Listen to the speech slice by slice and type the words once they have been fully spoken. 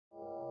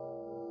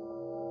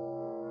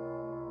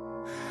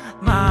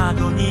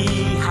窓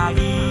に張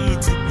り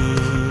付く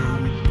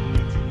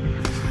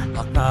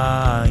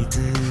赤い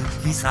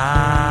月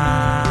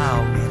さ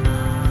を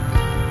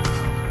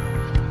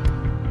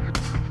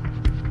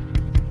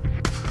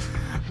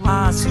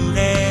忘れ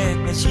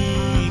てし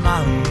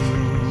まう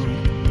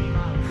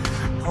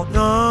ほ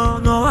ど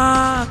の明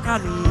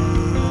る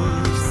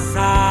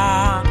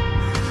さ、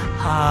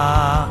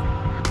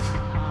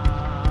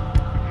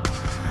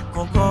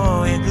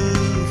凍える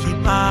光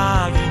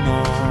の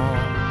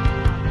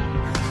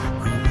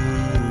震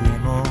え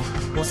も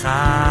収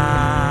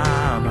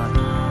まる。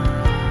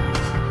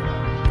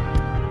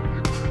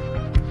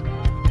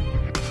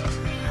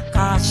歌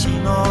詞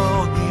の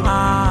儀は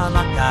ま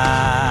た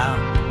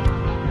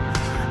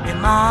エ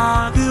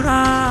マグ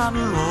ラム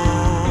を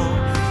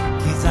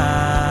刻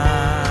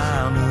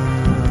む。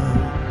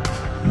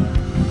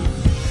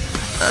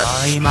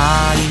曖昧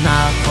な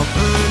コプ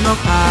の香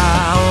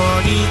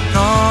りと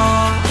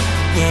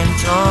現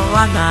状は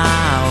な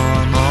お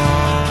も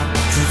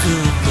続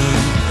く。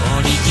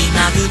オリジナ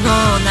ルの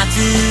夏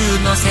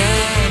のセ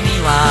ミ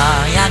は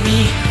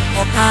闇、オ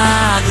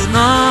カルの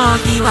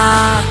日は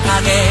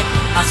影、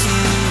アスフ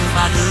ァ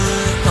ル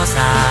トさ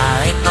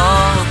え溶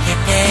け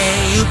て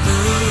ゆく。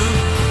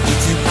い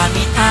つか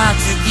見た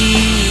月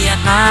明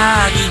か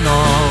りの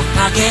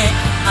影、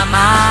アマ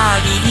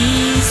リ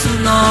リス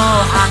の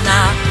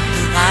花、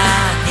砕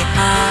けた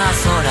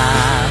空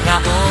が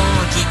落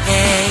ちて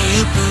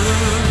ゆく。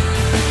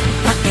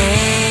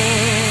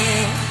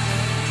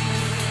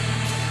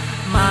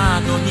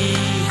窓に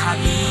張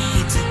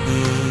り付く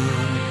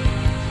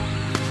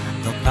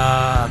ト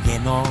カゲ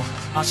の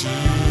足跡、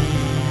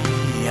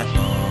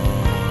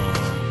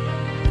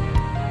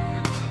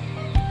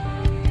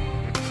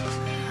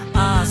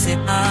汗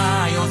た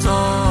夜空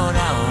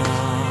を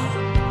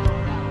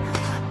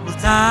無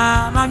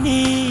様に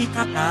か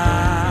た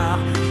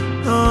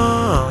と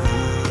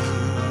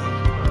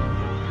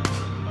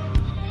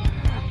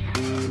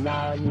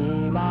砂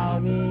にま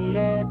みれ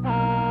た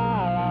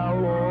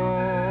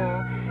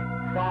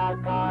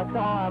逆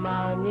さ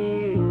まに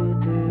映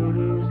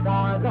るさ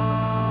ざ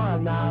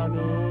波、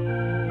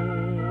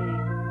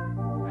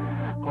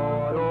コ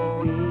ロ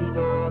イド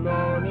の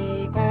み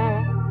こ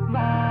ま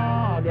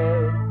で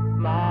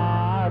待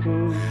つ。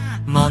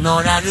モ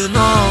ノラルの悪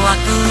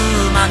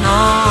魔の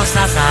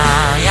ささ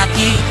や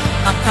き、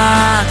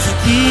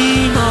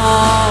暁の終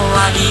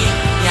わり、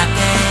焼け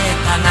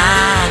た並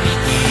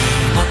木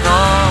も遠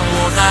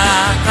ざ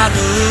かる。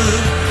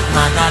ま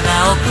だら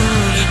を繰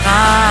り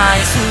返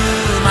す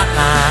瞬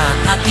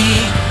き、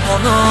炎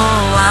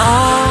は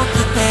青く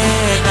照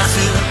らす。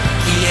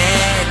消え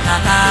た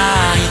大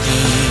地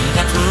が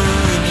海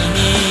に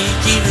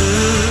散る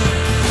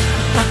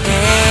だけ。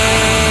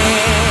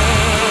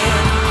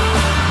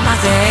な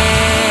ぜ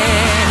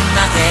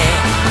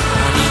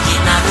オリジ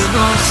ナルの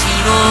白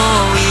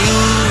い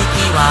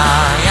雪は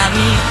闇、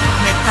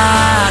メタ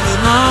ル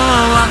の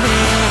雨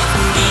降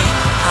り、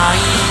灰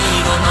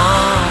色の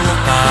丘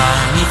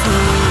に降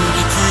り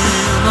積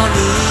もる。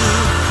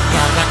や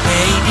がて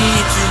いび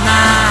つな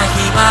火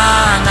花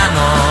の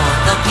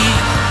時、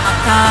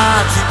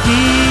暁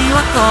は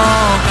と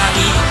がり、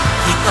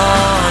一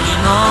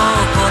人残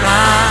ら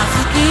ず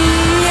消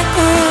えて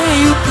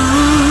ゆく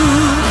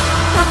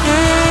だけ。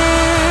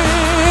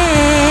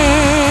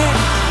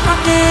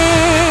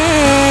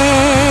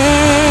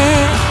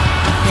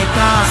ペガ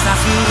サ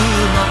ス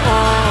の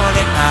折れ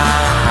た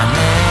羽、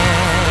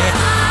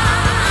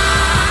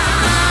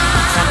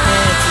砂鉄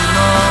の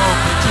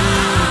口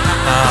高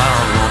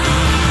を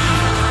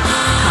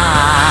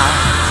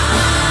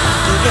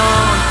不良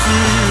いつ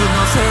の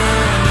セ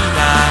ミが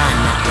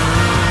鳴く。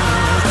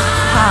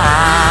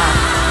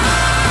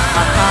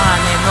茜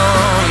の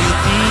雪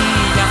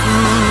が降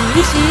り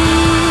し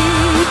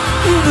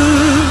きる。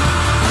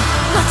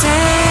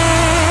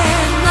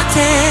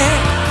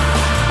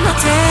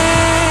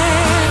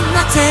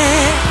なぜ